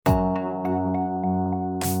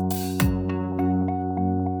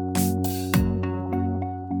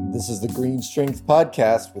This is the Green Strength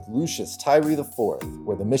Podcast with Lucius Tyree IV,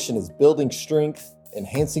 where the mission is building strength,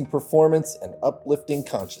 enhancing performance, and uplifting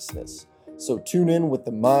consciousness. So tune in with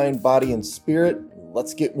the mind, body, and spirit, and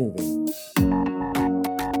let's get moving.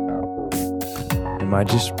 Am I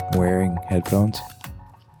just wearing headphones?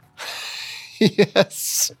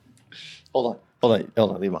 Yes. Hold on, leave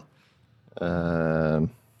them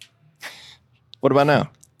on. What about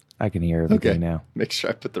now? I can hear everything now. Make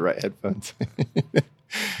sure I put the right headphones.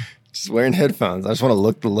 Just wearing headphones. I just want to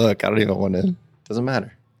look the look. I don't even want to. Doesn't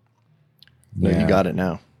matter. No, you got it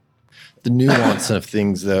now. The nuance of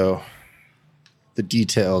things, though, the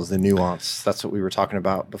details, the nuance, that's what we were talking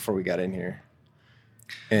about before we got in here.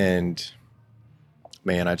 And,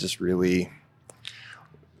 man, I just really...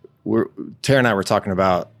 Tara and I were talking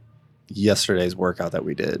about yesterday's workout that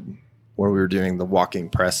we did, where we were doing the walking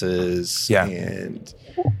presses and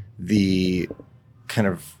the kind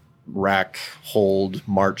of rack hold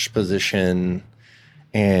march position,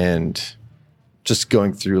 and just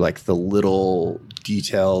going through like the little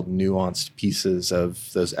detailed nuanced pieces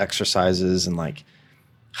of those exercises and like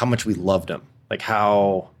how much we loved them, like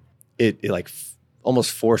how it like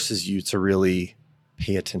almost forces you to really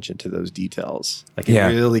pay attention to those details. Like it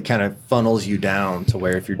really kind of funnels you down to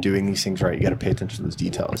where if you're doing these things right, you got to pay attention to those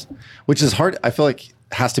details, which is hard. I feel like it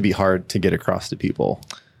has to be hard to get across to people.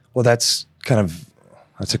 Well, that's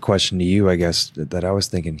a question to you, I guess, that I was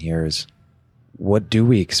thinking here is, what do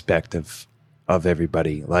we expect of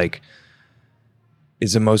everybody? Like,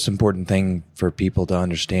 is the most important thing for people to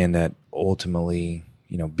understand that ultimately,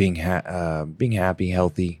 you know, being happy,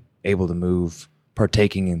 healthy, able to move,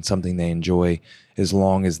 partaking in something they enjoy, as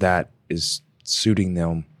long as that is suiting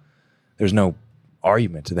them, there's no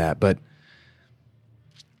argument to that. But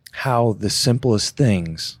how the simplest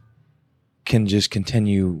things can just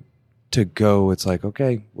continue to go, it's like,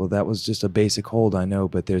 okay, well, that was just a basic hold, I know,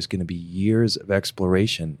 but there's going to be years of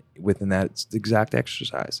exploration within that exact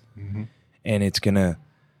exercise. Mm-hmm. And it's going to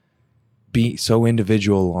be so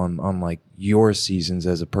individual on like your seasons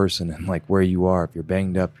as a person and like where you are, if you're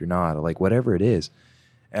banged up, you're not, or like whatever it is.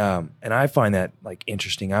 And I find that like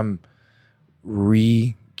interesting. I'm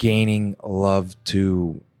regaining love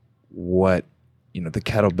to what, you know, the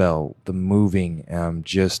kettlebell, the moving,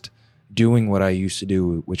 just doing what I used to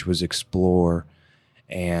do, which was explore,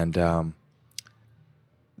 and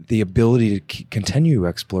the ability to continue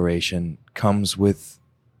exploration comes with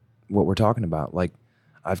what we're talking about. Like,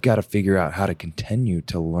 I've got to figure out how to continue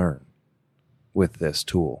to learn with this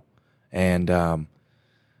tool. And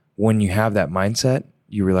when you have that mindset,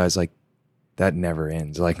 you realize like that never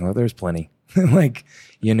ends. Like, well, there's plenty. Like,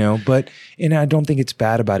 you know, and I don't think it's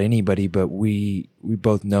bad about anybody, but we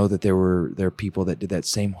both know that there are people that did that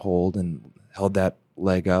same hold and held that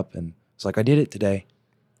leg up, and it's like, I did it today.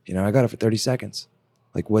 You know, I got it for 30 seconds.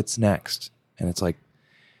 Like, what's next? And it's like,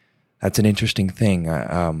 that's an interesting thing.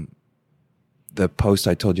 The post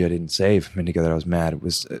I told you I didn't save a minute ago that I was mad, it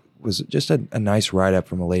was just a nice write-up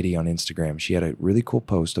from a lady on Instagram. She had a really cool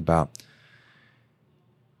post about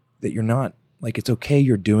that you're not, like, it's okay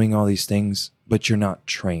you're doing all these things, but you're not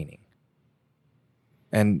training.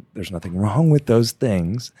 And there's nothing wrong with those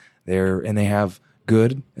things. And they have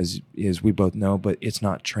good, as we both know, but it's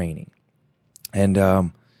not training.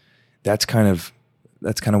 And that's kind of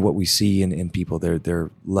what we see in people,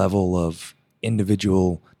 their level of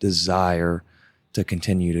individual desire to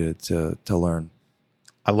continue to learn.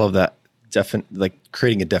 I love that. Like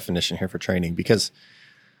creating a definition here for training, because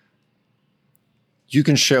you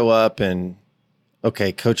can show up and,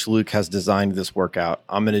 okay, Coach Luke has designed this workout.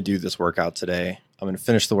 I'm going to do this workout today. I'm going to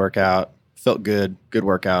finish the workout. Felt good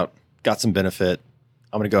workout, got some benefit.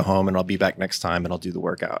 I'm going to go home and I'll be back next time and I'll do the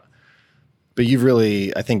workout. But you've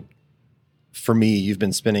really, I think for me, you've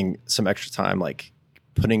been spending some extra time like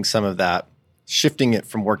putting some of that, shifting it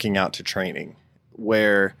from working out to training,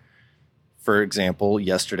 where, for example,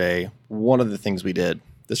 yesterday, one of the things we did,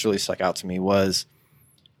 this really stuck out to me, was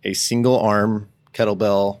a single arm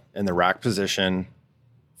kettlebell in the rack position,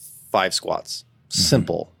 5 squats.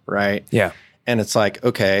 Simple, right? Yeah. And it's like,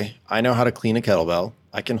 okay, I know how to clean a kettlebell.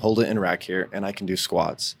 I can hold it in rack here and I can do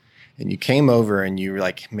squats. And you came over and you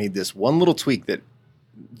like made this one little tweak that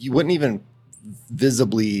you wouldn't even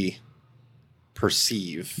visibly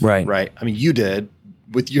perceive. Right. I mean, you did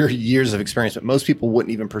with your years of experience, but most people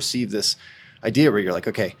wouldn't even perceive this idea where you're like,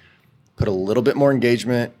 okay, put a little bit more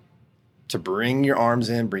engagement to bring your arms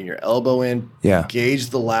in, bring your elbow in,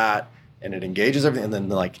 engage the lat, and it engages everything, and then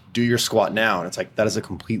like do your squat now. And it's like, that is a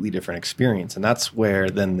completely different experience. And that's where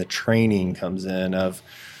then the training comes in of,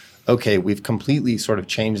 okay, we've completely sort of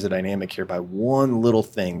changed the dynamic here by one little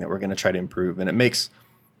thing that we're going to try to improve. And it makes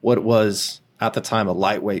what it was at the time a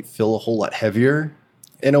lightweight feel a whole lot heavier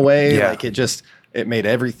in a way. Yeah. Like it made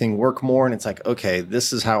everything work more. And it's like, okay,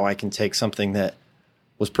 this is how I can take something that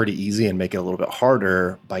was pretty easy and make it a little bit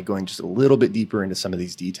harder by going just a little bit deeper into some of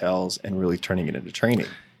these details and really turning it into training.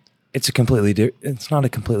 It's not a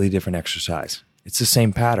completely different exercise. It's the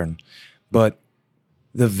same pattern, but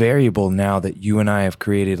the variable now that you and I have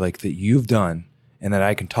created, like that you've done and that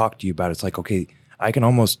I can talk to you about, it's like, okay, I can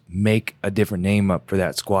almost make a different name up for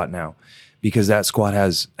that squat now because that squat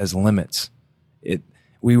has limits.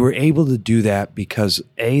 We were able to do that because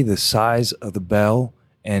the size of the bell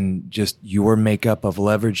and just your makeup of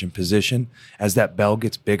leverage and position, as that bell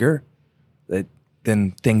gets bigger,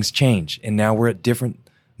 then things change. And now we're at different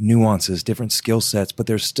nuances, different skill sets, but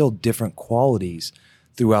there's still different qualities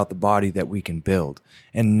throughout the body that we can build.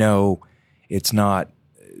 And no, it's not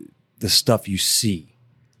the stuff you see.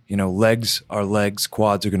 You know, legs are legs,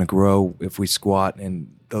 quads are going to grow if we squat,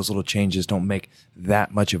 and those little changes don't make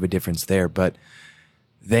that much of a difference there. But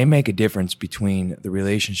they make a difference between the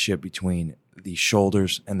relationship between the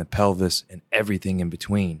shoulders and the pelvis and everything in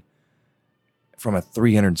between. From a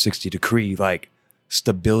 360-degree like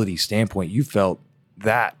stability standpoint, you felt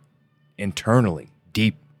that internally,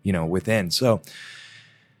 deep, within. So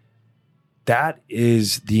that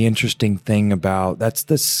is the interesting thing that's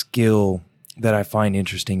the skill that I find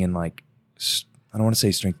interesting in, like, I don't want to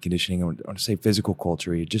say strength conditioning, I want to say physical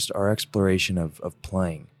culture, just our exploration of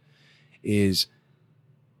playing is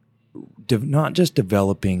not just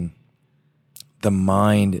developing the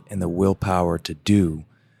mind and the willpower to do,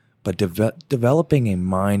 but developing a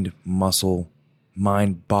mind-muscle,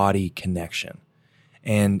 mind-body connection.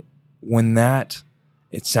 And when that,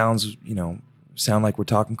 it sound like we're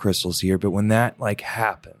talking crystals here, but when that like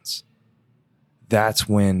happens, that's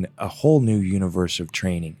when a whole new universe of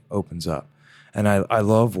training opens up. And I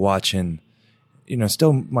love watching,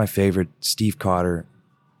 still my favorite, Steve Cotter,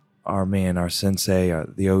 our man, our sensei,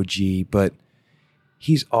 the OG, but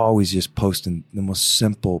he's always just posting the most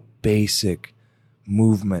simple, basic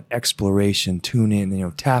movement, exploration, tune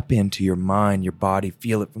in, tap into your mind, your body,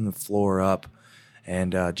 feel it from the floor up,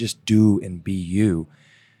 and just do and be you.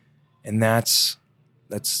 And that's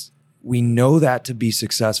we know that to be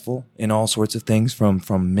successful in all sorts of things, from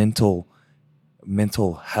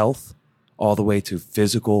mental health all the way to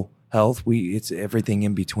physical health. It's everything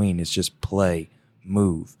in between. It's just play,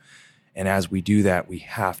 move. And as we do that, we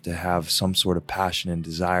have to have some sort of passion and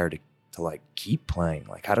desire to like keep playing.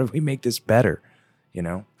 Like, how do we make this better?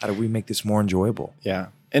 How do we make this more enjoyable? Yeah.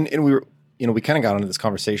 And we were, we kind of got into this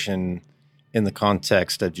conversation in the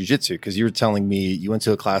context of jiu-jitsu, because you were telling me you went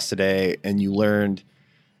to a class today and you learned,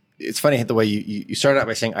 it's funny the way you started out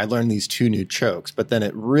by saying, I learned these 2 new chokes, but then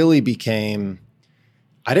it really became,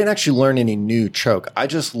 I didn't actually learn any new choke. I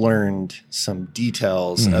just learned some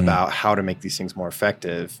details about how to make these things more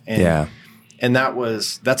effective. And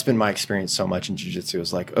that's been my experience so much in jiu-jitsu. It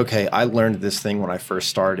was like, okay, I learned this thing when I first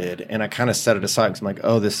started, and I kind of set it aside because I'm like,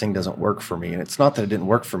 oh, this thing doesn't work for me. And it's not that it didn't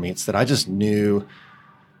work for me. It's that I just knew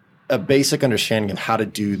a basic understanding of how to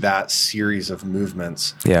do that series of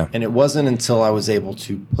movements. Yeah. And it wasn't until I was able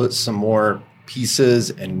to put some more pieces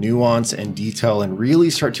and nuance and detail and really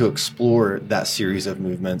start to explore that series of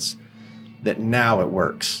movements that now it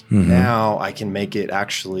works. Now I can make it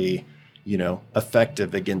actually,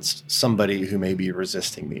 effective against somebody who may be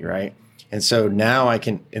resisting me, right? And so now I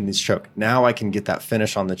can, in this choke, now I can get that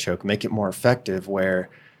finish on the choke, make it more effective, where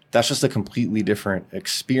that's just a completely different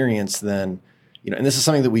experience than, and this is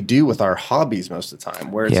something that we do with our hobbies most of the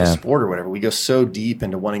time, where it's a sport or whatever. We go so deep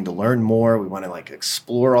into wanting to learn more. We want to like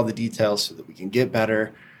explore all the details so that we can get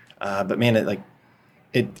better. But man,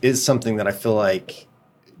 it is something that I feel like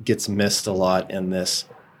gets missed a lot in this,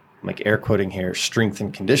 I'm like air quoting here, strength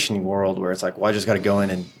and conditioning world, where it's like, well, I just got to go in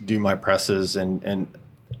and do my presses and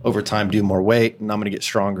over time do more weight, and I'm going to get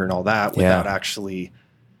stronger and all that without actually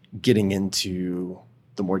getting into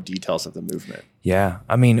the more details of the movement. Yeah.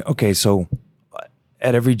 I mean, okay, so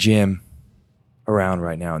at every gym around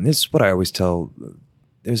right now, and this is what I always tell,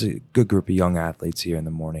 there's a good group of young athletes here in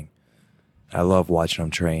the morning. I love watching them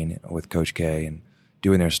train with Coach K and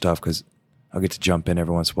doing their stuff because I'll get to jump in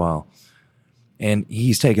every once in a while. And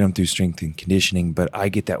he's taking them through strength and conditioning, but I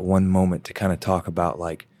get that one moment to kind of talk about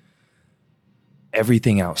like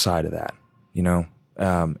everything outside of that,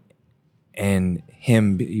 and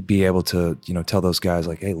him be able to, tell those guys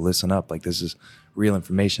like, hey, listen up, like this is real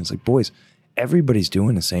information. It's like, boys, everybody's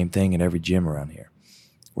doing the same thing in every gym around here.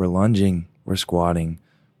 We're lunging, we're squatting,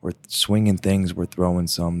 we're swinging things, we're throwing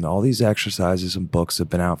some. All these exercises and books have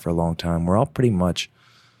been out for a long time. We're all pretty much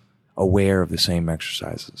aware of the same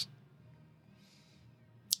exercises.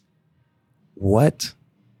 What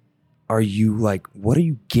are you like, what are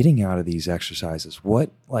you getting out of these exercises?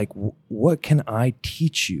 What can I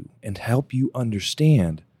teach you and help you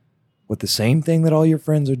understand with the same thing that all your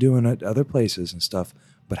friends are doing at other places and stuff,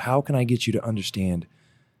 but how can I get you to understand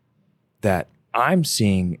that I'm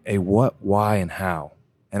seeing a what, why, and how,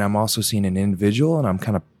 and I'm also seeing an individual, and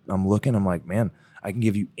I'm like, man, I can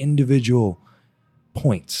give you individual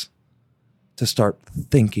points to start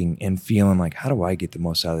thinking and feeling like, how do I get the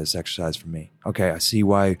most out of this exercise for me? Okay, I see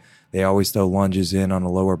why they always throw lunges in on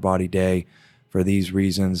a lower body day for these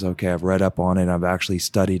reasons. Okay, I've read up on it. I've actually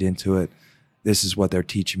studied into it. This is what they're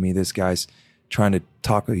teaching me. This guy's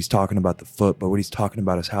he's talking about the foot, but what he's talking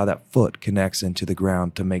about is how that foot connects into the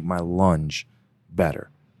ground to make my lunge better,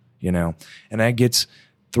 And that gets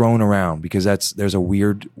thrown around because there's a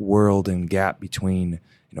weird world and gap between,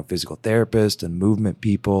 physical therapists and movement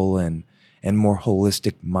people and more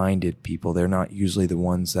holistic minded people. They're not usually the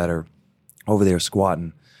ones that are over there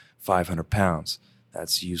squatting 500 pounds.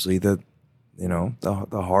 That's usually the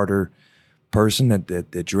harder person, the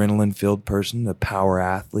adrenaline filled person, the power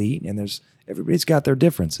athlete, and everybody's got their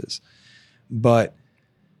differences. But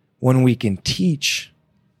when we can teach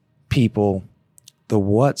people the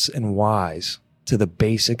what's and whys to the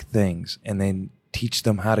basic things, and then teach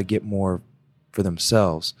them how to get more for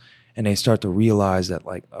themselves, and they start to realize that,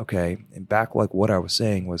 like, okay, and back like what I was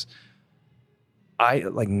saying was,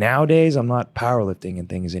 nowadays I'm not powerlifting and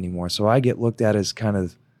things anymore, so I get looked at as kind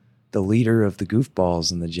of the leader of the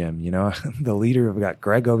goofballs in the gym, the leader of, got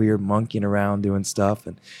Greg over here monkeying around doing stuff,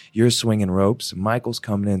 and you're swinging ropes, and Michael's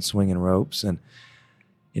coming in swinging ropes, and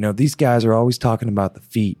these guys are always talking about the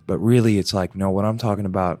feet, but really it's like, no, what I'm talking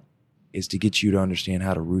about is to get you to understand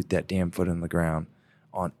how to root that damn foot in the ground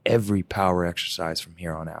on every power exercise from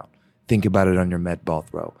here on out. Think about it on your med ball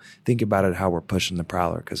throw. Think about it how we're pushing the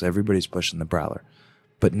prowler, because everybody's pushing the prowler.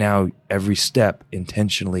 But now every step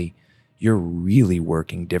intentionally, you're really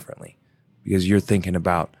working differently because you're thinking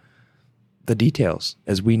about the details,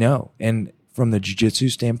 as we know. And from the jiu-jitsu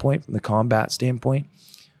standpoint, from the combat standpoint,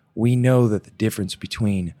 we know that the difference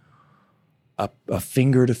between a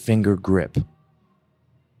finger-to-finger grip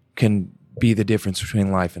can be the difference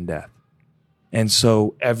between life and death. And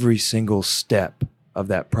so every single step of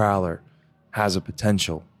that prowler has a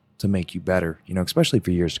potential to make you better, especially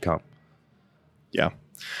for years to come. Yeah.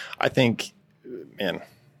 I think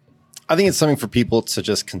it's something for people to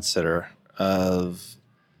just consider of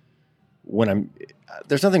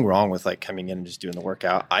there's nothing wrong with like coming in and just doing the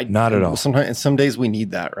workout. Not at all. Sometimes, and some days we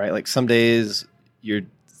need that, right? Like some days you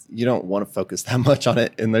don't want to focus that much on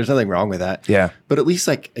it, and there's nothing wrong with that. Yeah. But at least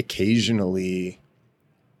like occasionally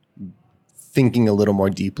thinking a little more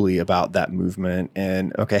deeply about that movement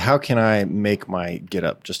and, okay, how can I make my get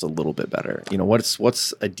up just a little bit better?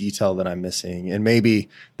 What's a detail that I'm missing? And maybe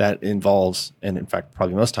that involves, and in fact,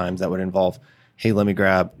 probably most times that would involve, hey, let me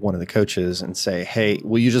grab one of the coaches and say, hey,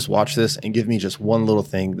 will you just watch this and give me just one little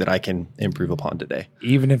thing that I can improve upon today?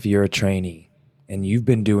 Even if you're a trainee and you've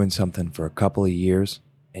been doing something for a couple of years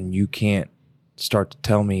and you can't start to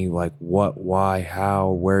tell me like what, why, how,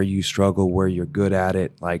 where you struggle, where you're good at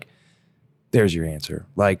it, like, there's your answer.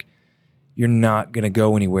 Like, you're not going to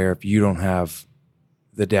go anywhere if you don't have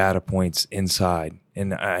the data points inside.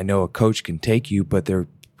 And I know a coach can take you, but there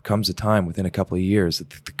comes a time within a couple of years that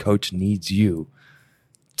the coach needs you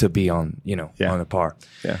to be on, on a par.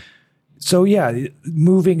 Yeah. So yeah,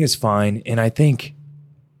 moving is fine. And I think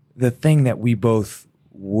the thing that we both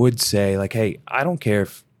would say, like, hey, I don't care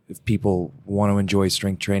if people want to enjoy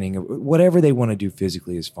strength training, whatever they want to do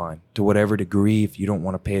physically is fine. To whatever degree, if you don't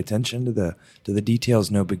want to pay attention to the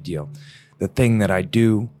details, no big deal. The thing that I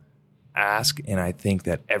do ask, and I think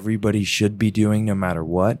that everybody should be doing no matter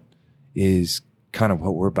what, is kind of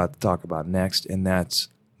what we're about to talk about next, and that's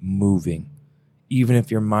moving. Even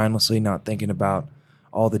if you're mindlessly not thinking about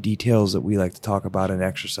all the details that we like to talk about in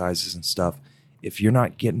exercises and stuff, if you're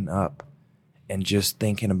not getting up and just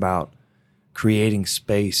thinking about creating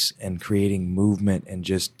space and creating movement and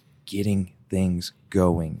just getting things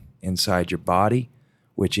going inside your body,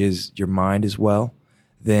 which is your mind as well,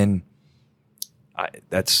 then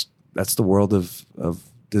that's the world of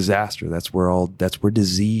disaster. That's where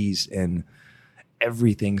disease and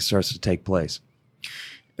everything starts to take place.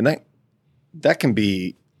 And that can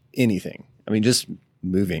be anything. I mean, just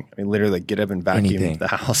moving. I mean, literally get up and vacuum the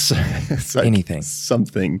house. It's like anything.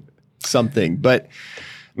 Something. But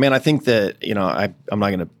man, I think that, I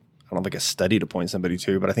don't think a study to point somebody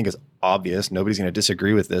to, but I think it's obvious. Nobody's going to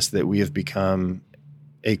disagree with this, that we have become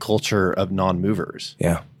a culture of non-movers.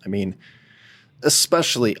 Yeah. I mean,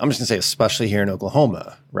 especially here in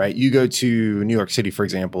Oklahoma, right? You go to New York City, for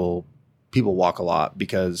example, people walk a lot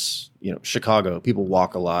because, Chicago, people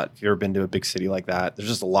walk a lot. If you've ever been to a big city like that, there's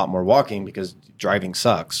just a lot more walking because driving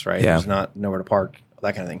sucks, right? Yeah. There's nowhere to park,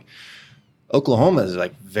 that kind of thing. Oklahoma is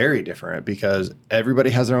like very different because everybody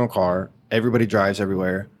has their own car. Everybody drives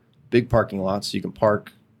everywhere. Big parking lots. You can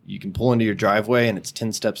park. You can pull into your driveway and it's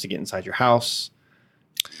 10 steps to get inside your house.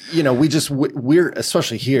 We're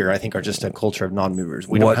especially here, I think, are just a culture of non-movers.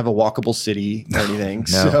 We don't have a walkable city or anything. No.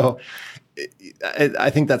 So I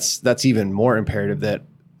think that's even more imperative that,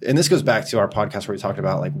 and this goes back to our podcast where we talked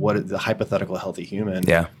about like what is the hypothetical healthy human.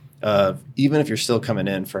 Yeah. Even if you're still coming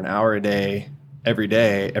in for an hour a day,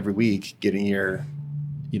 every week, getting your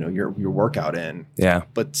workout in. Yeah.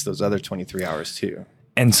 But it's those other 23 hours too.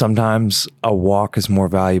 And sometimes a walk is more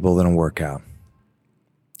valuable than a workout.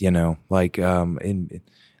 Like in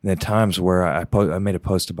the times where I made a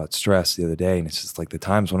post about stress the other day, and it's just like the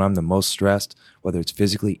times when I'm the most stressed, whether it's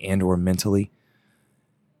physically and or mentally,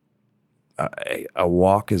 a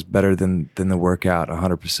walk is better than the workout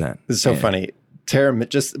 100%. This is so funny. Tara,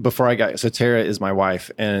 just before Tara is my wife,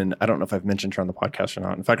 and I don't know if I've mentioned her on the podcast or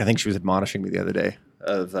not. In fact, I think she was admonishing me the other day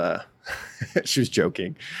she was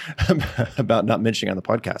joking about not mentioning on the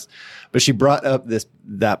podcast, but she brought up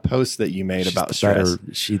that post that you made about stress.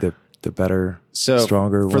 The better,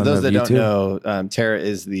 stronger one. For those that don't two? know, Tara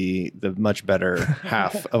is the much better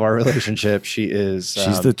half of our relationship. She's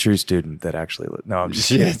the true student that actually. No, I'm just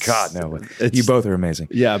kidding. God, no. You both are amazing.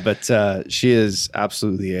 Yeah, but she is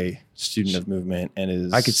absolutely a student of movement and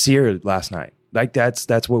is. I could see her last night. Like that's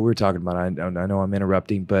what we were talking about. I know I'm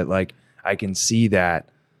interrupting, but like I can see that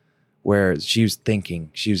where she was thinking,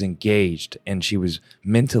 she was engaged, and she was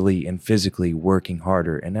mentally and physically working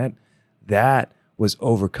harder, and that was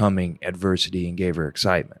overcoming adversity and gave her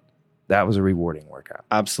excitement. That was a rewarding workout.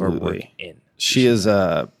 Absolutely. She is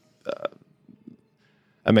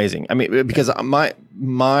amazing. I mean, because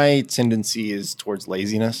my tendency is towards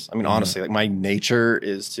laziness. I mean, honestly, like my nature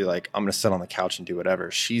is to like, I'm going to sit on the couch and do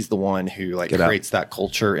whatever. She's the one who like creates that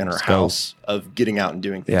culture in her house of getting out and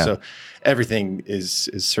doing things. Yeah. So everything is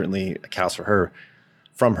certainly a cast from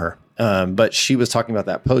her. But she was talking about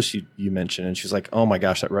that post you mentioned, and she was like, oh my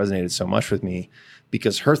gosh, that resonated so much with me,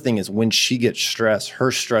 because her thing is when she gets stressed,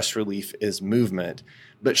 her stress relief is movement,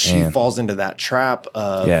 but she falls into that trap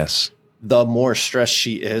of the more stressed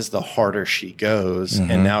she is, the harder she goes.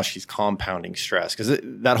 Mm-hmm. And now she's compounding stress. Cause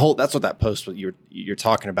that's what that post you're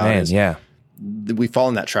talking about we fall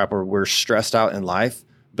in that trap where we're stressed out in life,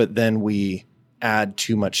 but then we add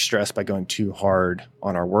too much stress by going too hard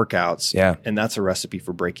on our workouts. Yeah. And that's a recipe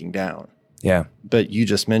for breaking down. Yeah. But you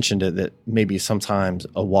just mentioned it, that maybe sometimes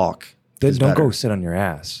a walk is don't better. Go sit on your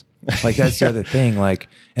ass. Like that's the other thing. Like,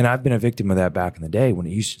 and I've been a victim of that back in the day when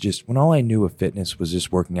it used to when all I knew of fitness was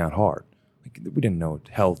just working out hard. Like we didn't know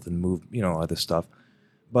health and move, other stuff,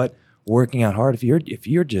 but working out hard, if you're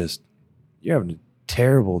having a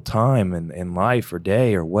terrible time in life or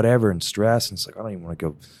day or whatever and stress, and it's like, I don't even want to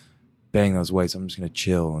go bang those weights. I'm just going to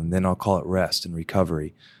chill, and then I'll call it rest and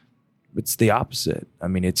recovery. It's the opposite. I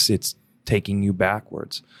mean, it's taking you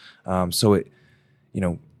backwards. So it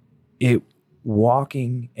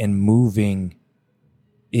walking and moving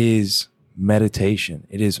is meditation.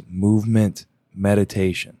 It is movement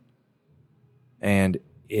meditation, and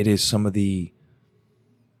it is some of the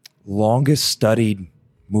longest studied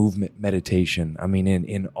movement meditation. I mean,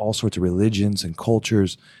 in all sorts of religions and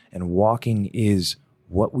cultures, and walking is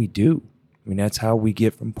what we do. I mean, that's how we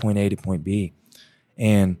get from point A to point B.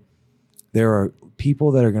 And there are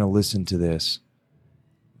people that are going to listen to this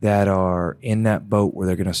that are in that boat where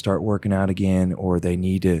they're going to start working out again, or they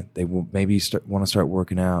will maybe want to start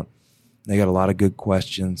working out. They got a lot of good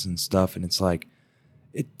questions and stuff. And it's like,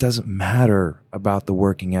 it doesn't matter about the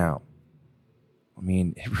working out. I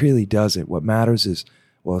mean, it really doesn't. What matters is,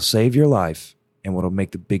 save your life, and what'll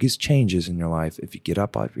make the biggest changes in your life if you get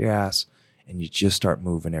up off your ass and you just start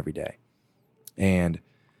moving every day. And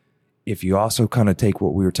if you also kind of take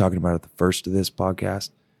what we were talking about at the first of this podcast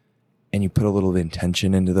and you put a little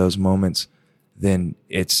intention into those moments, then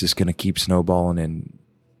it's just going to keep snowballing, and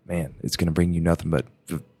man, it's going to bring you nothing but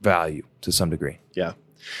value to some degree. Yeah.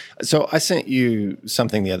 So I sent you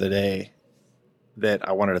something the other day that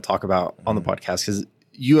I wanted to talk about on the podcast, because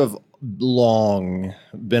you have long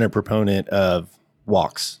been a proponent of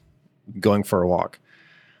walks, going for a walk.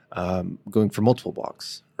 Going for multiple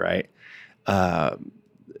walks, right? The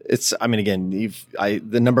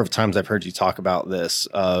number of times I've heard you talk about this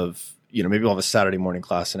of, maybe we'll have a Saturday morning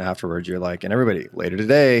class, and afterwards you're like, and everybody later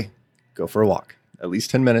today, go for a walk, at least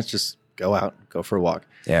 10 minutes, just go out, go for a walk.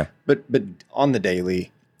 Yeah. But on the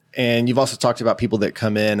daily, And you've also talked about people that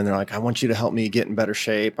come in and they're like, I want you to help me get in better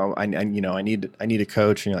shape. I need a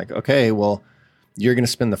coach. And you're like, okay, well, you're going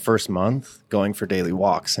to spend the first month going for daily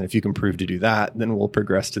walks. And if you can prove to do that, then we'll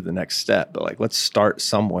progress to the next step. But like, let's start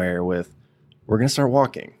somewhere with, we're going to start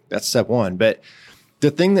walking. That's step one. But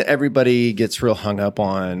the thing that everybody gets real hung up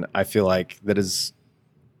on, I feel like that is,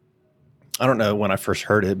 I don't know when I first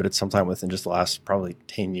heard it, but it's sometime within just the last probably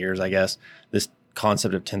 10 years, I guess, this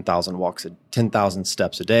concept of 10,000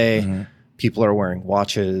 steps a day. Mm-hmm. People are wearing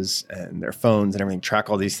watches and their phones and everything, track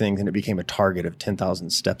all these things. And it became a target of 10,000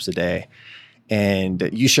 steps a day. And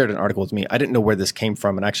you shared an article with me. I didn't know where this came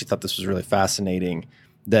from. And I actually thought this was really fascinating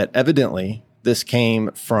that evidently this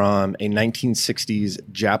came from a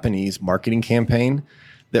 1960s Japanese marketing campaign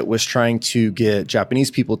that was trying to get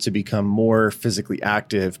Japanese people to become more physically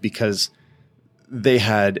active because they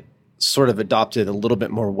had sort of adopted a little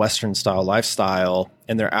bit more Western style lifestyle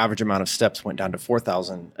and their average amount of steps went down to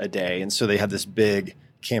 4,000 a day. And so they had this big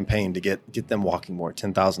campaign to get them walking more,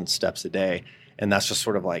 10,000 steps a day. And that's just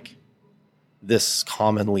sort of like this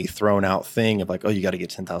commonly thrown out thing of like, oh, you got to get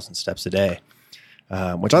 10,000 steps a day,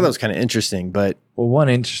 which I thought was kind of interesting. But well, one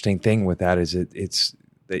interesting thing with that is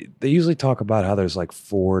they usually talk about how there's like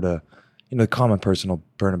the common person will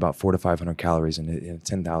burn about 400 to 500 calories in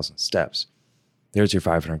 10,000 steps. There's your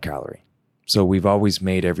 500 calorie. So we've always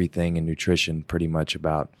made everything in nutrition pretty much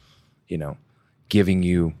about, giving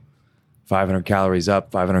you 500 calories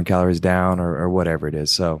up, 500 calories down, or whatever it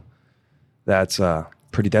is. So that's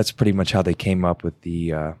pretty much how they came up with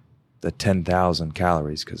the 10,000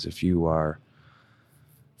 calories. Because if you are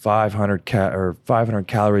 500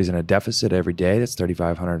 calories in a deficit every day, that's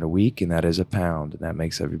 3,500 a week, and that is a pound, and that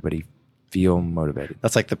makes everybody feel motivated.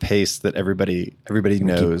 That's like the pace that everybody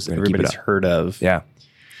knows, everybody's heard of. Yeah.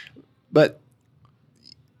 But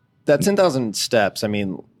that 10,000 steps, I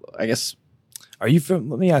mean, I guess. Let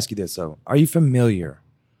me ask you this though. Are you familiar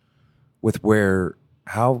with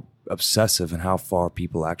how obsessive and how far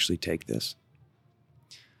people actually take this?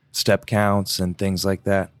 Step counts and things like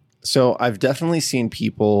that? So I've definitely seen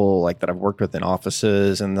people like that I've worked with in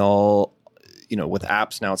offices, and they'll, with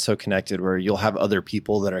apps now, it's so connected where you'll have other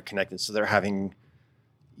people that are connected. So they're having,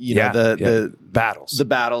 the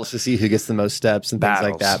battles to see who gets the most steps and things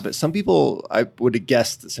like that. But some people, I would have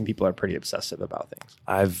guessed that some people are pretty obsessive about things.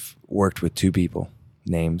 I've worked with two people.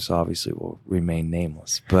 Names obviously will remain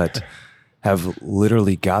nameless, but have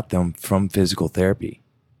literally got them from physical therapy,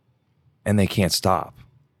 and they can't stop.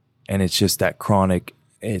 And it's just that chronic.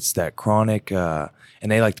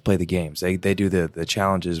 And they like to play the games. They do the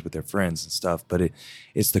challenges with their friends and stuff, but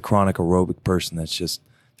it's the chronic aerobic person that's just,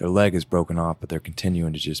 their leg is broken off, but they're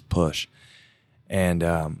continuing to just push. And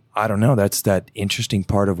I don't know, that's that interesting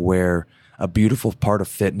part of where a beautiful part of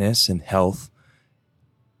fitness and health,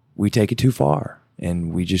 we take it too far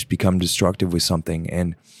and we just become destructive with something.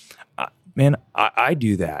 And I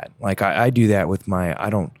do that. Like I do that with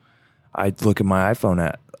I look at my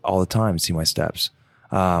iPhone all the time and see my steps.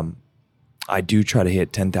 I do try to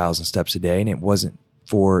hit 10,000 steps a day, and it wasn't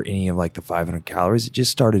for any of like the 500 calories. It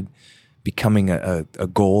just started becoming a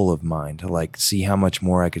goal of mine to like see how much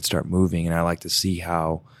more I could start moving. And I like to see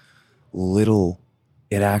how little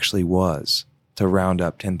it actually was to round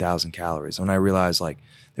up 10,000 calories. When I realized like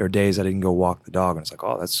there are days I didn't go walk the dog, and it's like,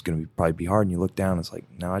 oh, that's going to probably be hard. And you look down, and it's like,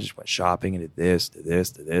 no, I just went shopping and did this,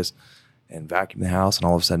 and vacuumed the house. And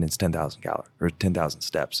all of a sudden it's 10,000 calories or 10,000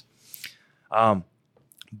 steps.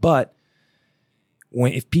 But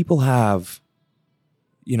if people have,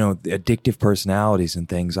 the addictive personalities and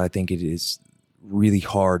things, I think it is really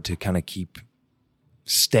hard to kind of keep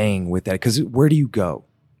staying with that. Because where do you go?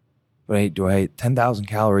 Right? Do I hit 10,000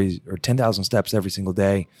 calories or 10,000 steps every single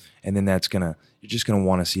day? And then you're just going to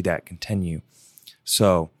want to see that continue.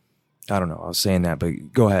 So I don't know. I was saying that,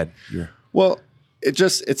 but go ahead. Well,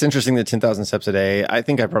 it's interesting that 10,000 steps a day. I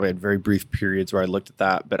think I probably had very brief periods where I looked at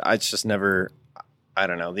that, but I just never, I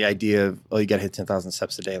don't know, the idea of, you got to hit 10,000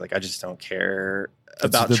 steps a day. Like, I just don't care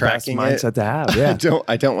about tracking it. Mindset to have. Yeah.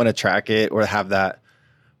 I don't want to track it or have that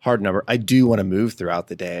hard number. I do want to move throughout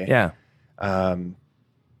the day. Yeah.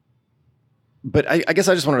 But I guess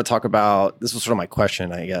I just wanted to talk about, this was sort of my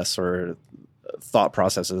question, I guess, or thought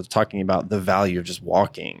process of talking about the value of just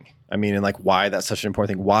walking. I mean, and like why that's such an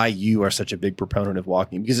important thing, why you are such a big proponent of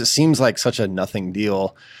walking, because it seems like such a nothing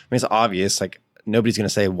deal. I mean, it's obvious, like nobody's going to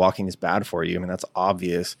say walking is bad for you. I mean, that's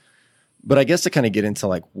obvious. But I guess to kind of get into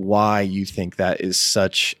like why you think that is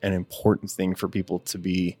such an important thing for people to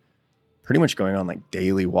be pretty much going on like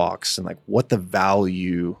daily walks, and like what the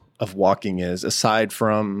value of walking is, aside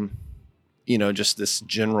from, just this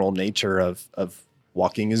general nature of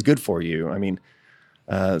walking is good for you. I mean,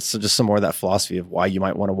 So just some more of that philosophy of why you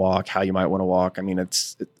might want to walk, how you might want to walk. I mean,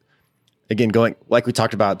 again, going, like we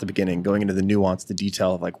talked about at the beginning, going into the nuance, the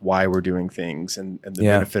detail of like why we're doing things and the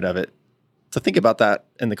benefit of it. To think about that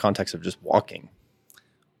in the context of just walking.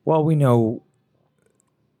 Well,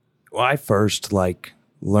 I first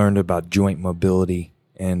learned about joint mobility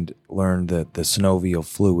and learned the synovial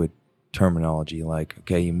fluid terminology. Like,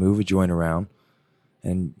 okay, you move a joint around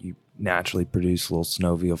and you naturally produce a little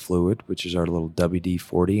synovial fluid, which is our little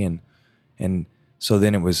WD-40. And so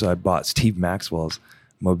then I bought Steve Maxwell's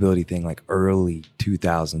mobility thing like early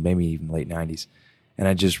 2000, maybe even late 90s. And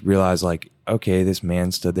I just realized okay, this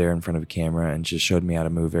man stood there in front of a camera and just showed me how to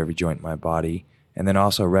move every joint in my body. And then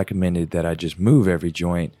also recommended that I just move every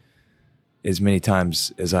joint as many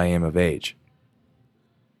times as I am of age.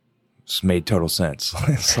 It's made total sense.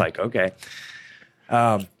 It's okay.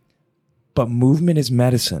 But movement is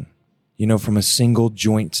medicine. From a single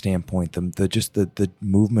joint standpoint, the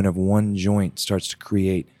movement of one joint starts to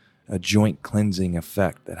create a joint cleansing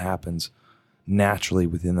effect that happens naturally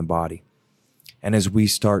within the body. And as we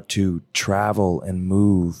start to travel and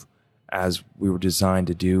move as we were designed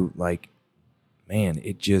to do, it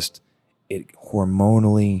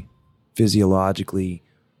hormonally, physiologically,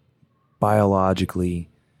 biologically,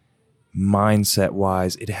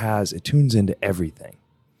 mindset-wise, it tunes into everything.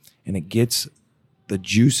 And it gets the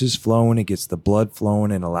juices flowing, it gets the blood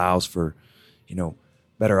flowing, and allows for,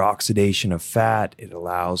 better oxidation of fat. It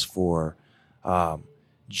allows for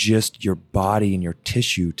just your body and your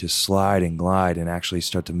tissue to slide and glide and actually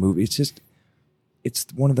start to move. It's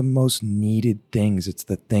one of the most needed things. It's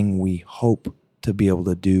the thing we hope to be able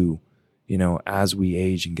to do, as we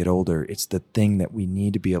age and get older. It's the thing that we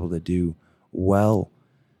need to be able to do well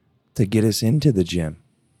to get us into the gym,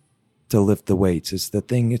 to lift the weights. It's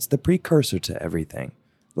the precursor to everything.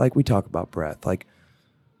 Like we talk about breath, like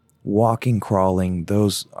walking, crawling,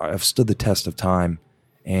 those have stood the test of time,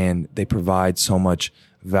 and they provide so much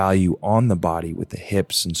value on the body with the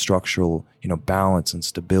hips and structural, balance and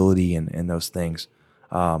stability and those things.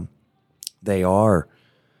 They are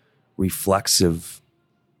reflexive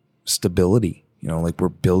stability, we're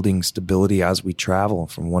building stability as we travel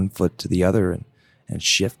from one foot to the other and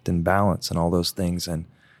shift and balance and all those things. And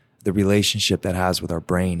the relationship that has with our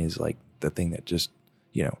brain is the thing that just,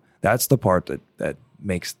 that's the part that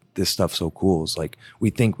makes this stuff so cool. Is we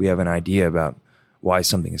think we have an idea about why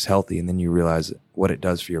something is healthy, and then you realize what it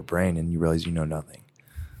does for your brain, and you realize you know nothing.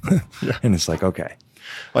 Yeah. And it's okay.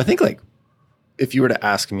 Well, I think if you were to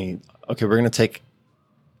ask me, okay, we're going to take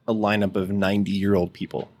a lineup of 90-year-old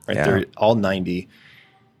people, right? Yeah. They're all 90.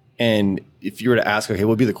 And if you were to ask, okay, what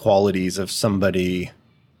would be the qualities of somebody,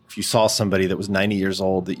 if you saw somebody that was 90 years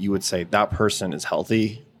old that you would say that person is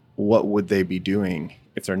healthy, what would they be doing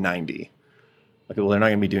if they're 90? Well, they're not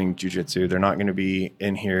going to be doing jujitsu. They're not going to be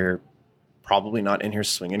in here, probably not in here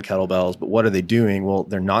swinging kettlebells. But what are they doing? Well,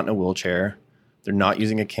 they're not in a wheelchair. They're not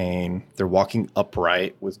using a cane. They're walking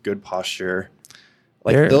upright with good posture.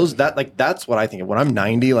 That's what I think of. When I'm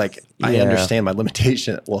 90, I understand my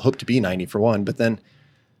limitation. Well, hope to be 90 for one, but then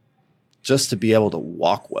just to be able to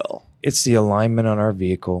walk well. It's the alignment on our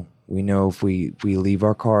vehicle. We know if we leave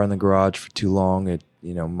our car in the garage for too long, it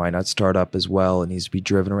might not start up as well. It needs to be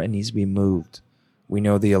driven around. It needs to be moved. We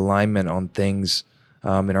know the alignment on things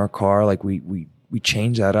in our car. We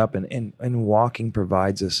change that up, and walking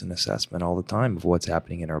provides us an assessment all the time of what's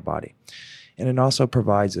happening in our body. And it also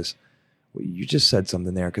provides us, you just said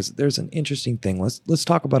something there, because there's an interesting thing. Let's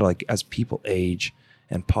talk about it as people age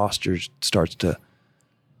and posture starts to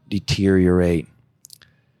deteriorate.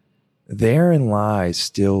 Therein lies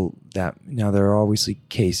still that, now there are obviously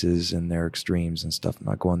cases and there are extremes and stuff, I'm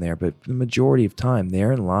not going there, but the majority of time,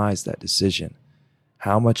 therein lies that decision.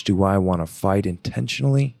 How much do I want to fight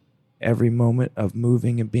intentionally every moment of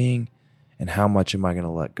moving and being, and how much am I going to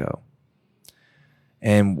let go?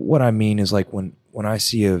 And what I mean is when I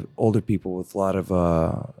see older people with a lot of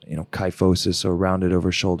kyphosis or rounded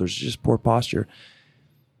over shoulders, just poor posture,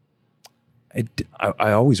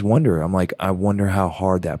 I always wonder. I wonder how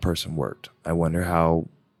hard that person worked. I wonder how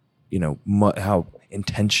how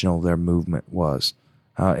intentional their movement was,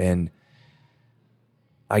 and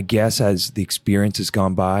I guess as the experience has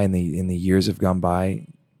gone by and the years have gone by,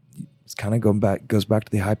 it's kind of goes back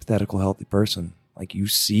to the hypothetical healthy person. You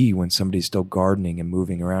see when somebody's still gardening and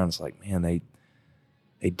moving around, it's man, they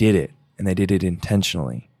did it, and they did it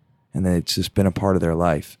intentionally, and then it's just been a part of their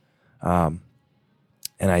life.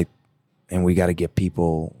 And we got to get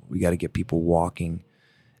people walking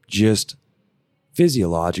just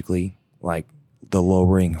physiologically, the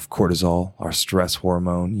lowering of cortisol, our stress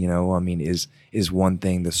hormone, is one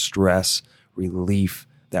thing. The stress relief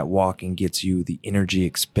that walking gets you, the energy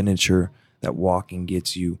expenditure that walking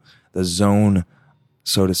gets you, the zone,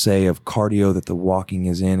 so to say, of cardio that the walking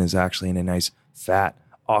is in is actually in a nice fat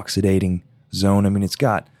oxidating zone. I mean, it's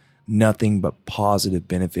got nothing but positive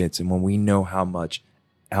benefits. And when we know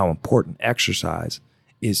how important exercise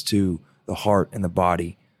is to the heart and the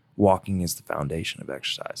body, walking is the foundation of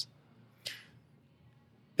exercise.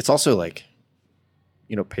 It's also like,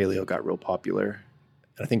 paleo got real popular.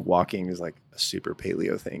 And I think walking is like a super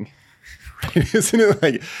paleo thing. Right? Isn't it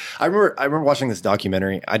like, I remember watching this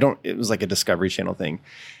documentary. It was like a Discovery Channel thing.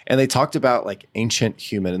 And they talked about like ancient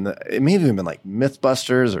human, and it may have even been like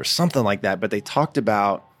Mythbusters or something like that. But they talked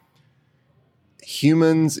about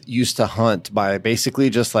humans used to hunt by basically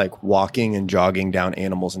just like walking and jogging down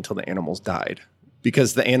animals until the animals died,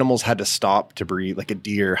 because the animals had to stop to breathe. Like a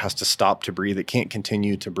deer has to stop to breathe. It can't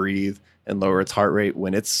continue to breathe and lower its heart rate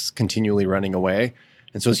when it's continually running away.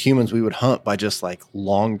 And so as humans, we would hunt by just like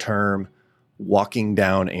long-term walking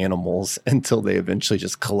down animals until they eventually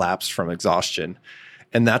just collapsed from exhaustion.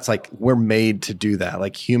 And that's like, we're made to do that.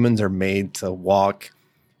 Like humans are made to walk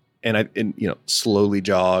and slowly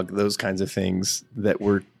jog, those kinds of things that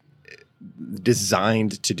we're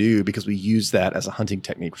designed to do because we use that as a hunting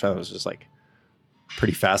technique, which I thought was just like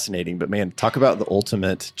pretty fascinating. But man, talk about the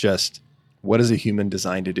ultimate, just what is a human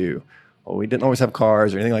designed to do? Well, we didn't always have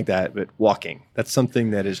cars or anything like that, but walking, that's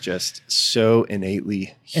something that is just so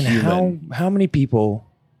innately human. And how many people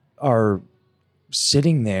are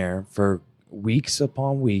sitting there for weeks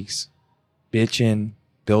upon weeks, bitching,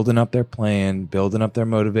 building up their plan, building up their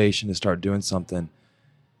motivation to start doing something,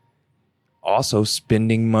 also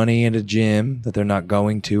spending money at a gym that they're not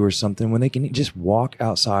going to or something, when they can just walk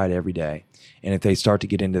outside every day. And if they start to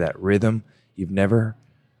get into that rhythm, you've never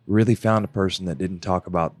really found a person that didn't talk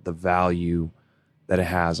about the value that it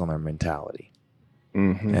has on their mentality.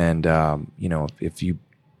 Mm-hmm. And, if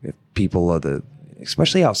people are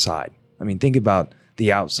especially outside, I mean, think about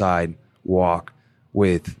the outside walk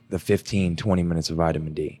with the 15, 20 minutes of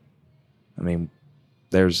vitamin D. I mean,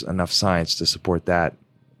 there's enough science to support that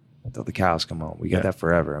until the cows come home. We got that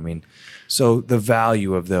forever. I mean, so the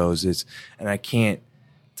value of those is, and I can't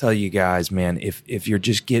tell you guys, man, if you're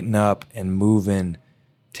just getting up and moving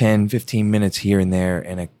 10, 15 minutes here and there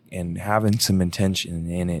and having some intention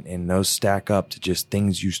in it, and those stack up to just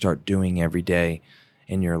things you start doing every day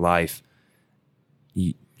in your life,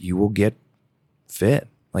 you will get fit.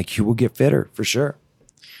 Like, you will get fitter for sure.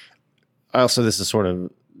 Also, this is sort of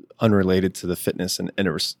unrelated to the fitness in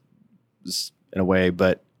a way,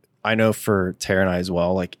 but I know for Tara and I as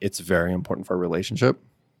well, like, it's very important for our relationship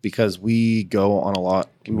because we go on a lot.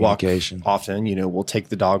 We walk often, we'll take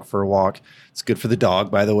the dog for a walk. It's good for the dog,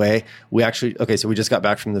 by the way. So we just got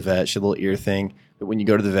back from the vet. She had a little ear thing. But when you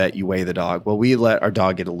go to the vet, you weigh the dog. Well, we let our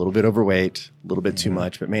dog get a little bit overweight, a little bit too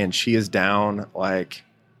much. But man, she is down like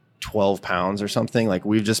 12 pounds or something. Like,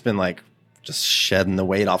 we've just been like just shedding the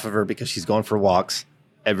weight off of her because she's going for walks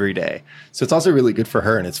every day. So it's also really good for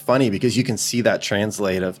her. And it's funny because you can see that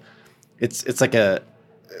translate of it's like a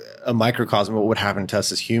microcosm of what would happen to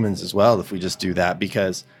us as humans as well if we just do that.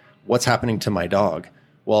 Because what's happening to my dog?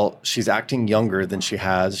 Well, she's acting younger than she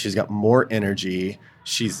has. She's got more energy.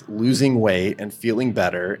 She's losing weight and feeling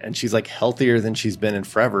better. And she's like healthier than she's been in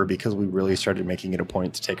forever because we really started making it a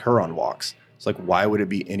point to take her on walks. It's like, why would it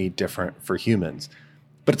be any different for humans?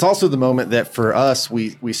 But it's also the moment that for us,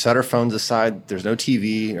 we set our phones aside. There's no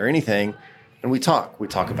TV or anything. And we talk. We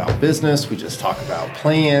talk about business. We just talk about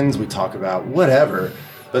plans. We talk about whatever.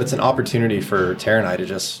 But it's an opportunity for Tara and I to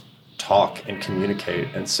just talk and communicate.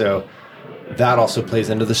 And so that also plays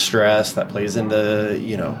into the stress. That plays into,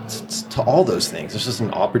 to all those things. It's just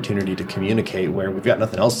an opportunity to communicate where we've got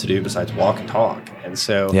nothing else to do besides walk and talk. And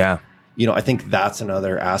so, I think that's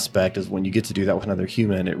another aspect is when you get to do that with another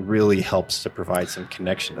human, it really helps to provide some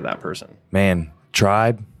connection to that person. Man,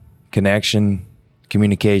 tribe, connection,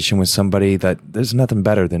 communication with somebody, that there's nothing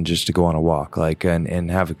better than just to go on a walk, like,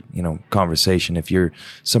 and have a, conversation. If you're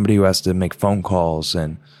somebody who has to make phone calls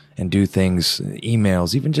and do things,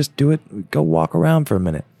 emails, even just do it, go walk around for a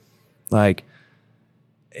minute. Like,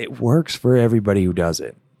 it works for everybody who does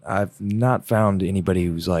it. I've not found anybody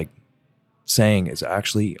who's like saying it's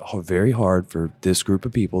actually very hard for this group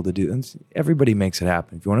of people to do. And everybody makes it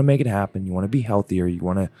happen. If you want to make it happen, you want to be healthier, you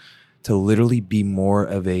want to literally be more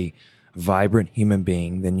of a vibrant human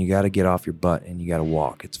being, then you got to get off your butt and you got to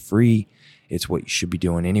walk. It's free. It's what you should be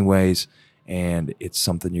doing anyways. And it's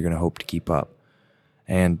something you're going to hope to keep up.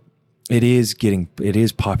 And it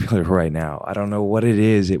is popular right now. I don't know what it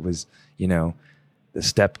is. It was, the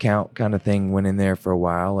step count kind of thing went in there for a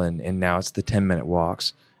while, and now it's the 10-minute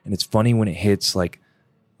walks. And it's funny when it hits like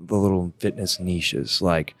the little fitness niches.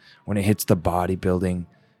 Like when it hits the bodybuilding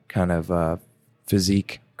kind of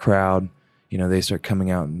physique crowd, you know, they start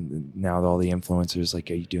coming out, and now all the influencers,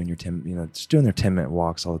 like, are you doing your 10, you know, just doing their 10-minute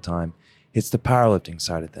walks all the time. It's the powerlifting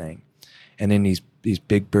side of thing. And then these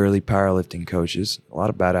big burly powerlifting coaches, a lot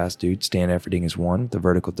of badass dudes, Stan Efferding is one with the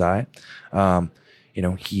vertical diet. You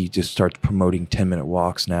know, he just starts promoting 10-minute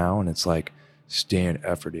walks now, and it's like, Stan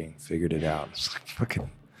Efferding figured it out. It's like, fucking,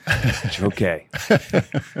 okay.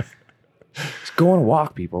 Just go on a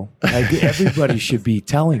walk, people. Like, everybody should be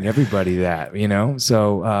telling everybody that, you know?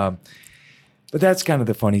 So, but that's kind of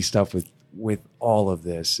the funny stuff with all of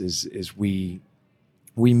this is we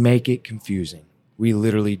make it confusing. We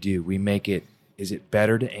literally do. We make it, is it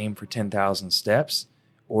better to aim for 10,000 steps,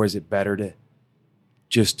 or is it better to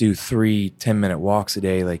just do 3 10-minute walks a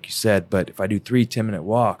day, like you said? But if I do 3 10-minute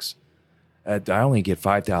walks, I only get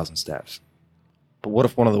 5,000 steps. But what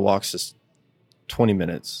if one of the walks is 20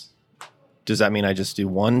 minutes? Does that mean I just do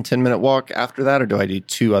 1 10-minute walk after that, or do I do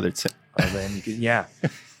 2 other 10? Then you can, yeah.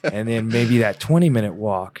 And then maybe that 20-minute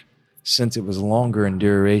walk, since it was longer in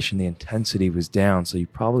duration, the intensity was down, so you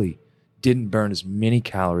probably didn't burn as many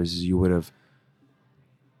calories as you would have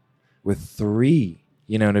with 3.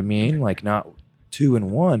 You know what I mean? Like, not 2 and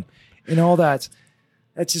 1. And all that's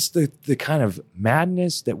just the kind of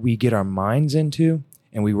madness that we get our minds into,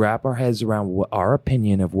 and we wrap our heads around our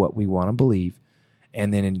opinion of what we want to believe.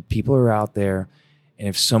 And then people are out there, and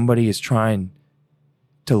if somebody is trying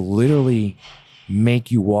to literally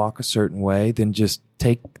make you walk a certain way, then just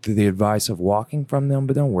take the advice of walking from them,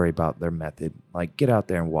 but don't worry about their method. Like, get out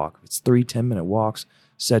there and walk. If it's 3 10-minute walks,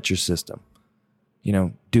 set your system. You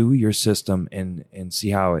know, do your system and see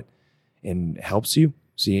how it helps you.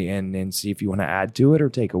 See, and see if you want to add to it or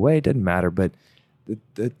take away. It doesn't matter, but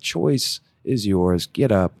the choice is yours.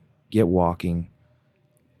 Get up, get walking,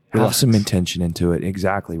 have some intention into it.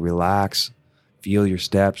 Exactly. Relax, feel your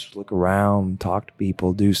steps, look around, talk to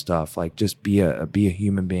people, do stuff. Like, just be a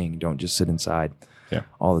human being. Don't just sit inside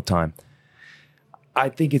all the time. I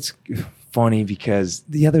think it's funny because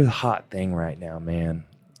the other hot thing right now, man,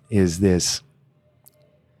 is this.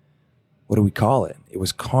 What do we call it? It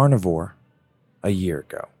was carnivore a year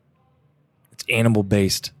ago. It's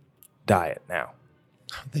animal-based diet now.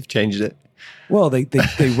 They've changed it. Well, they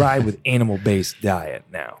ride with animal-based diet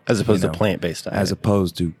now. As opposed to plant-based diet. As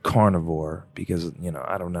opposed to carnivore, because, you know,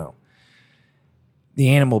 I don't know. The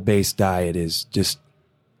animal-based diet is just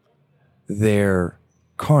their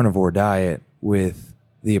carnivore diet with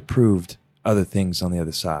the approved other things on the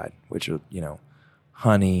other side, which are, you know,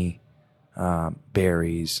 honey,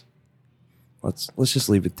 berries. Let's just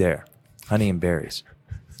leave it there. Honey and berries.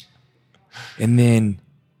 And then,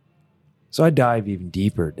 so I dive even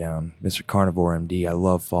deeper down Mr. Carnivore MD. I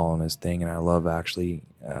love following his thing, and I love actually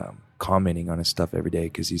commenting on his stuff every day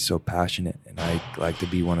because he's so passionate. And I like to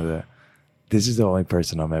be this is the only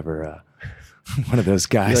person I'm ever one of those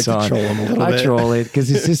guys you like on. To troll him a little bit. I troll it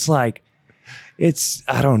because it's just like,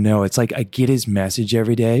 I don't know. It's like I get his message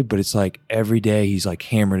every day, but it's like every day he's like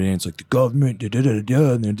hammered in. It's like the government,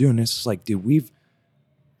 and they're doing this. It's like, dude,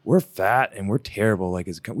 we're fat and we're terrible. Like,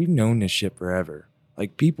 we've known this shit forever.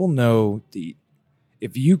 Like, people know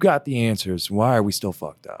if you got the answers, why are we still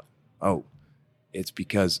fucked up? Oh, it's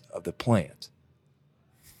because of the plant.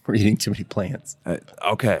 We're eating too many plants.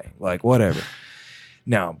 Okay, like, whatever.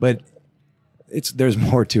 No, but there's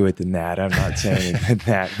more to it than that. I'm not saying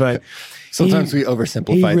that, but sometimes we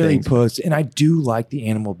oversimplify he really things. Puts, and I do like the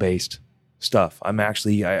animal-based stuff. I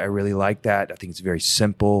really like that. I think it's very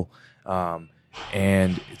simple,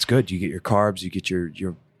 and it's good. You get your carbs, you get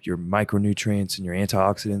your micronutrients and your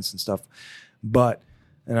antioxidants and stuff. But,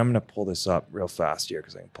 and I'm going to pull this up real fast here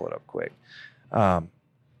because I can pull it up quick.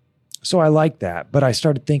 So I like that, but I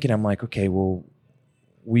started thinking, I'm like, okay, well,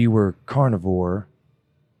 we were carnivore,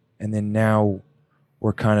 and then now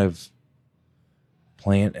we're kind of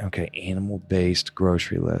animal-based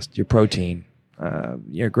grocery list. Your protein,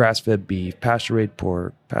 your grass-fed beef, pasture-raised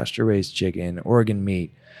pork, pasture-raised chicken, organ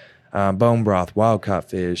meat, bone broth, wild-caught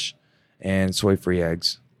fish, and soy-free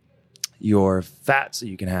eggs. Your fats that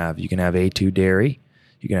you can have A2 dairy,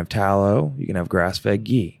 you can have tallow, you can have grass-fed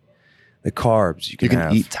ghee. The carbs, you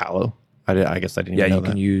can eat tallow. I guess I didn't even know that. Yeah,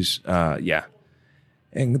 you can use,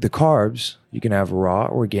 And the carbs, you can have raw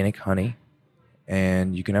organic honey,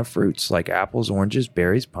 and you can have fruits like apples, oranges,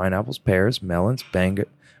 berries, pineapples, pears, melons,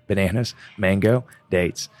 bananas, mango,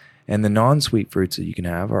 dates. And the non-sweet fruits that you can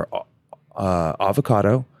have are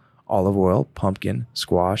avocado, olive oil, pumpkin,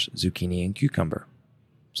 squash, zucchini, and cucumber.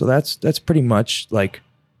 So that's pretty much like,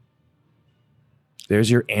 there's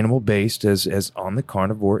your animal-based as on the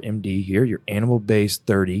Carnivore MD here, your animal-based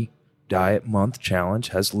 30 diet month challenge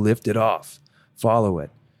has lifted off. Follow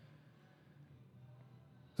it.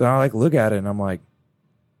 So I like look at it and I'm like,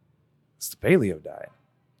 it's the paleo diet.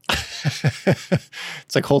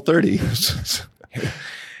 It's like Whole30.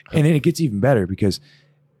 And then it gets even better because,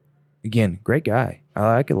 again, great guy. I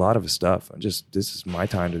like a lot of his stuff. This is my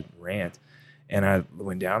time to rant. And I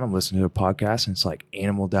went down and listened to a podcast, and it's like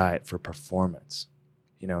animal diet for performance.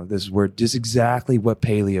 You know, this is exactly what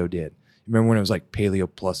paleo did. Remember when it was like paleo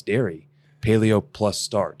plus dairy, paleo plus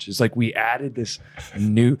starch? It's like we added this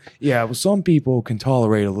new, well, some people can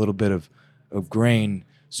tolerate a little bit of grain,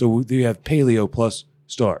 so they have paleo plus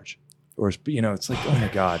starch. Or, you know, it's like, oh my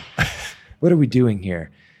God, what are we doing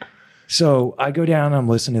here? So I go down, I'm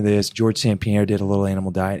listening to this. George St. Pierre did a little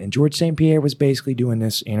animal diet, and George St. Pierre was basically doing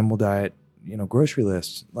this animal diet, you know, grocery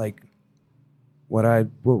list, like what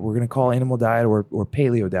we're going to call animal diet or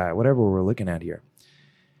paleo diet, whatever we're looking at here.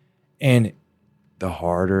 And the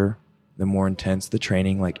harder, the more intense the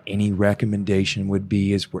training, like any recommendation would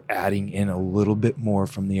be, is we're adding in a little bit more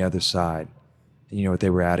from the other side. And you know what they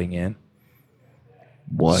were adding in?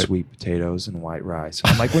 What? Sweet potatoes and white rice.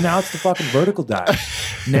 I'm like, well, now it's the fucking vertical diet.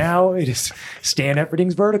 Now it is Stan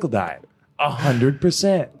Efferding's vertical diet.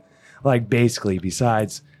 100%. Like basically,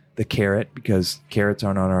 besides the carrot, because carrots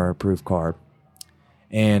aren't on our approved carb.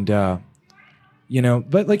 And, you know,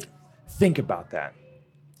 but like, think about that.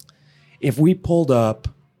 If we pulled up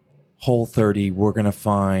Whole30, we're going to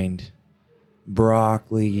find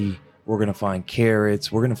broccoli, we're going to find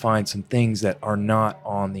carrots, we're going to find some things that are not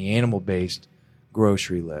on the animal-based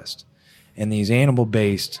grocery list. And these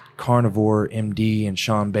animal-based carnivore MD and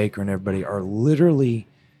Sean Baker and everybody are literally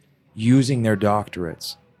using their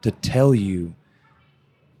doctorates to tell you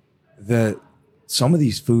that some of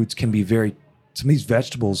these foods can be some of these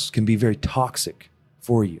vegetables can be very toxic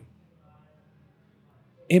for you.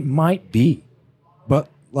 It might be, but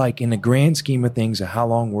like in the grand scheme of things of how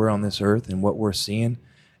long we're on this earth and what we're seeing,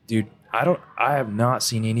 dude, I have not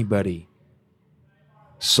seen anybody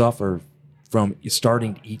suffer from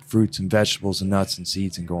starting to eat fruits and vegetables and nuts and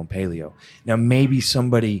seeds and going paleo. Now, maybe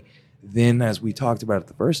somebody then, as we talked about at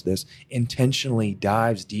the first of this, intentionally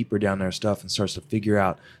dives deeper down their stuff and starts to figure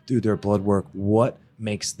out through their blood work what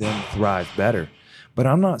makes them thrive better. But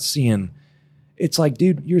I'm not seeing, it's like,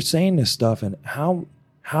 dude, you're saying this stuff, and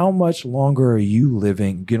how much longer are you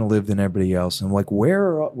going to live than everybody else? And like, where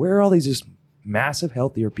are all these just massive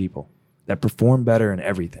healthier people that perform better in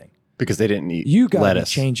everything? Because they didn't eat You got to be lettuce.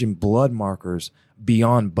 changing blood markers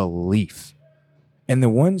beyond belief. And the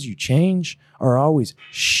ones you change are always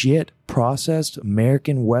shit, processed,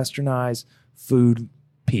 American, westernized food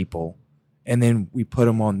people. And then we put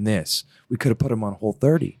them on this. We could have put them on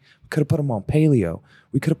Whole30. We could have put them on paleo.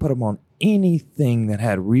 We could have put them on anything that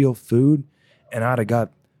had real food, and I'd have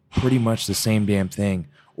got pretty much the same damn thing.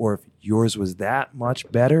 Or if yours was that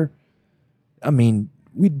much better, I mean,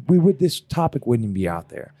 this topic wouldn't be out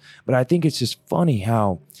there. But I think it's just funny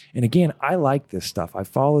how, and again, I like this stuff. I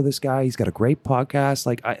follow this guy. He's got a great podcast.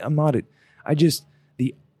 Like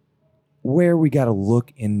where we got to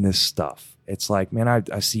look in this stuff. It's like, man,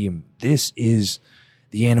 I see him. This is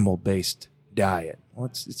the animal-based diet. Well,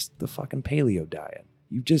 it's the fucking paleo diet.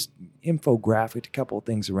 You just infographic a couple of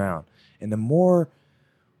things around. And the more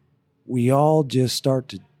we all just start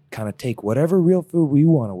to kind of take whatever real food we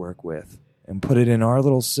want to work with and put it in our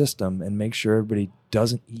little system and make sure everybody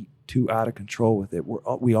doesn't eat too out of control with it,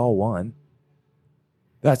 we all won.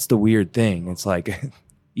 That's the weird thing. It's like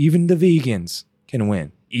even the vegans can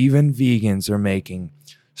win. Even vegans are making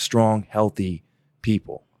strong, healthy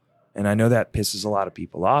people. And I know that pisses a lot of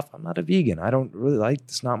people off. I'm not a vegan. I don't really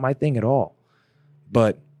it's not my thing at all.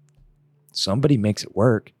 But somebody makes it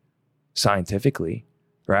work scientifically,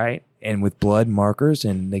 right? And with blood markers,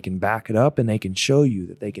 and they can back it up and they can show you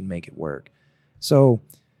that they can make it work. So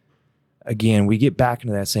again, we get back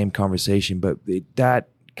into that same conversation, but that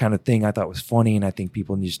kind of thing I thought was funny. And I think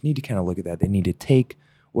people just need to kind of look at that. They need to take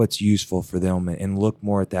what's useful for them and look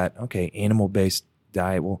more at that. Okay, animal-based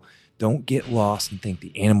diet. Well, don't get lost and think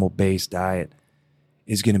the animal-based diet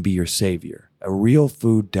is going to be your savior. A real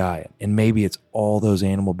food diet, and maybe it's all those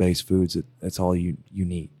animal-based foods that's all you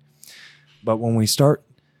need. But when we start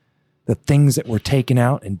the things that we're taking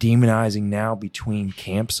out and demonizing now between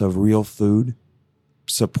camps of real food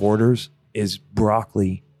supporters is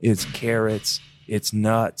broccoli, it's carrots, it's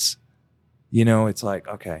nuts. You know, it's like,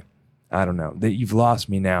 okay, I don't know. That you've lost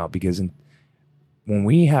me now, because when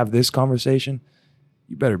we have this conversation,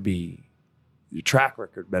 your track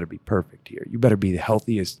record better be perfect here. You better be the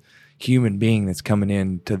healthiest human being that's coming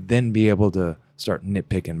in to then be able to start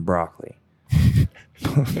nitpicking broccoli.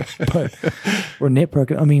 But we're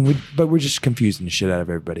nitpicking. I mean, we're just confusing the shit out of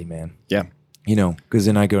everybody, man. Yeah. You know, because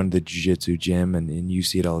then I go into the jiu-jitsu gym and you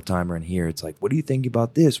see it all the time around here. It's like, what do you think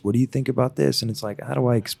about this? What do you think about this? And it's like, how do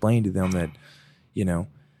I explain to them that, you know,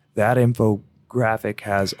 that infographic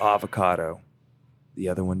has avocado, the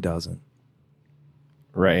other one doesn't.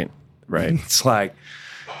 Right. It's like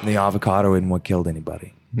the avocado isn't what killed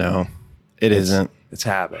anybody. No, it isn't. It's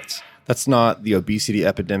habits. That's not the obesity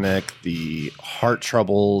epidemic, the heart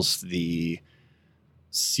troubles, the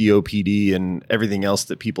COPD and everything else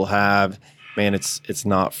that people have. Man, it's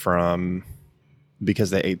not from because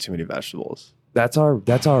they ate too many vegetables. That's our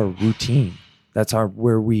routine. That's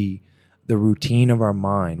the routine of our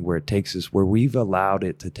mind, where it takes us, where we've allowed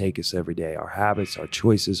it to take us every day. Our habits, our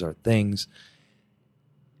choices, our things.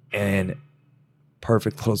 And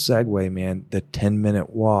perfect little segue, man. The 10-minute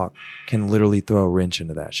walk can literally throw a wrench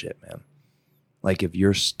into that shit, man. Like if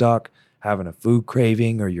you're stuck having a food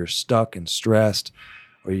craving, or you're stuck and stressed,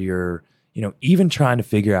 or you're, you know, even trying to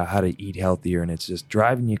figure out how to eat healthier, and it's just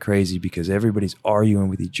driving you crazy because everybody's arguing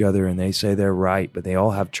with each other and they say they're right, but they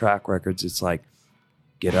all have track records. It's like,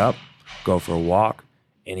 get up, go for a walk,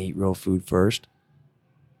 and eat real food first.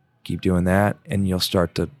 Keep doing that, and you'll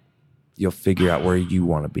figure out where you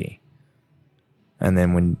want to be. And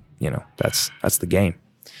then when, you know, that's the game.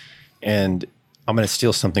 And I'm going to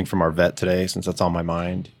steal something from our vet today, since that's on my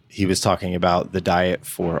mind. He was talking about the diet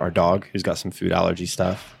for our dog who's got some food allergy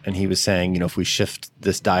stuff. And he was saying, you know, if we shift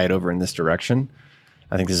this diet over in this direction,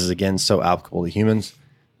 I think this is, again, so applicable to humans,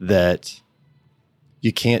 that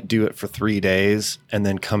you can't do it for 3 days and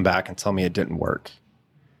then come back and tell me it didn't work.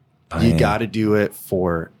 You got to do it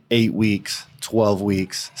for 8 weeks, 12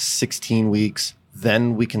 weeks, 16 weeks.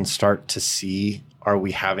 Then we can start to see, are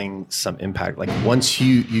we having some impact? Like once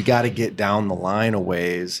you got to get down the line a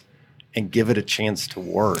ways and give it a chance to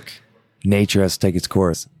work. Nature has to take its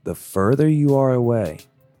course. The further you are away,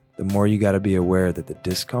 the more you got to be aware that the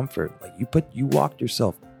discomfort, like you walked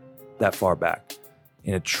yourself that far back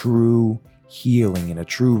in a true healing, in a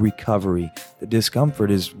true recovery. The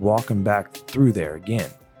discomfort is walking back through there again.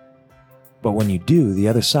 But when you do, the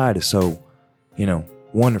other side is so, you know,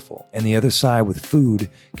 wonderful. And the other side with food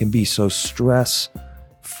can be so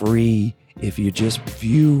stress-free if you just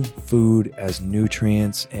view food as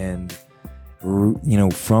nutrients and, you know,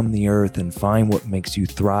 from the earth, and find what makes you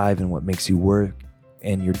thrive and what makes you work,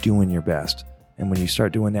 and you're doing your best. And when you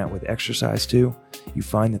start doing that with exercise too, you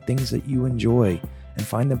find the things that you enjoy and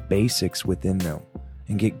find the basics within them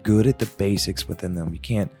and get good at the basics within them. You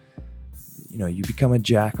can't, you know, you become a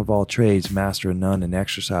jack of all trades, master of none in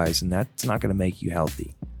exercise, and that's not going to make you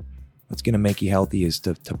healthy. What's going to make you healthy is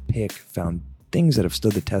to pick things that have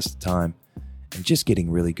stood the test of time, and just getting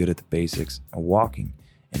really good at the basics and walking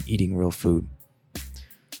and eating real food.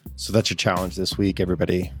 So that's your challenge this week,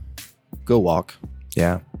 everybody. Go walk.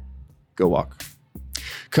 Yeah. Go walk.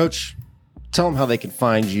 Coach, tell them how they can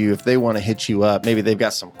find you if they want to hit you up. Maybe they've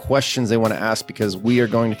got some questions they want to ask, because we are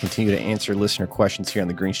going to continue to answer listener questions here on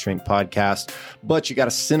the Green Strength Podcast. But you got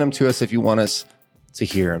to send them to us if you want us to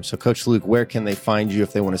hear them. So Coach Luke, where can they find you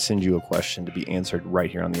if they want to send you a question to be answered right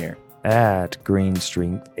here on the air? At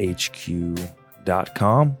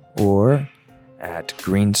greenstrengthhq.com or at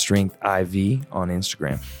greenstrengthiv on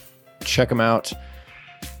Instagram. Check them out.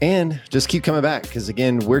 And just keep coming back, because,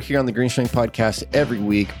 again, we're here on the Green Strength Podcast every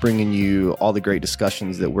week, bringing you all the great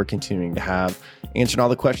discussions that we're continuing to have, answering all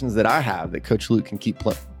the questions that I have, that Coach Luke can keep,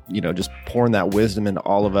 just pouring that wisdom into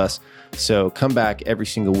all of us. So come back every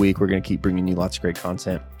single week. We're going to keep bringing you lots of great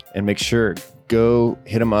content. And make sure, go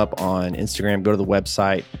hit them up on Instagram, go to the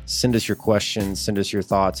website, send us your questions, send us your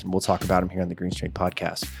thoughts, and we'll talk about them here on the Green Strength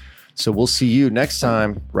Podcast. So we'll see you next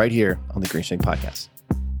time right here on the Green Strength Podcast.